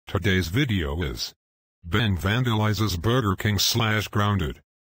Today's video is Ben vandalizes Burger King / grounded.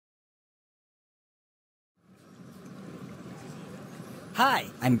 Hi,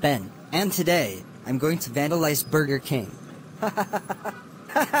 I'm Ben, and today, I'm going to vandalize Burger King.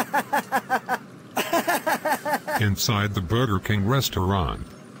 Inside the Burger King restaurant.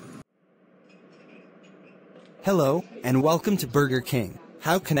 Hello, and welcome to Burger King.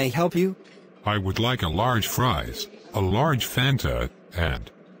 How can I help you? I would like a large fries, a large Fanta,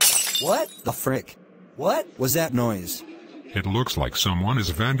 and... What the frick? What was that noise? It looks like someone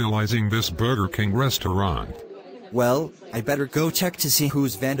is vandalizing this Burger King restaurant. Well, I better go check to see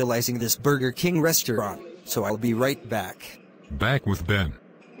who's vandalizing this Burger King restaurant, so I'll be right back. Back with Ben.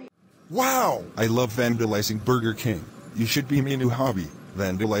 Wow! I love vandalizing Burger King. You should be my new hobby,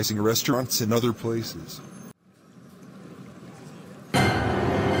 vandalizing restaurants and other places.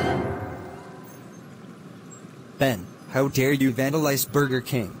 Ben, how dare you vandalize Burger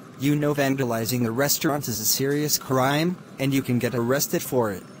King? You know vandalizing a restaurant is a serious crime, and you can get arrested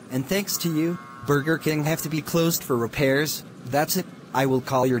for it. And thanks to you, Burger King have to be closed for repairs. That's it. I will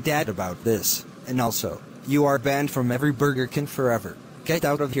call your dad about this. And also, you are banned from every Burger King forever. Get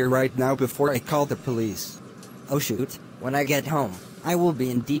out of here right now before I call the police. Oh shoot, when I get home, I will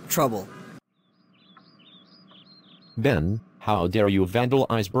be in deep trouble. Ben, how dare you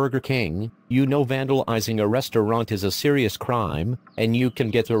vandalize Burger King? You know vandalizing a restaurant is a serious crime, and you can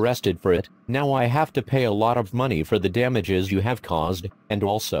get arrested for it. Now I have to pay a lot of money for the damages you have caused, and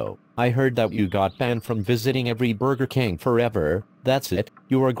also, I heard that you got banned from visiting every Burger King forever. That's it.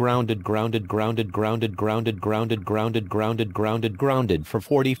 You are grounded for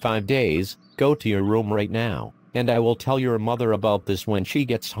 45 days. Go to your room right now, and I will tell your mother about this when she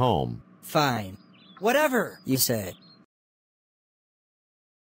gets home. Fine. Whatever you say.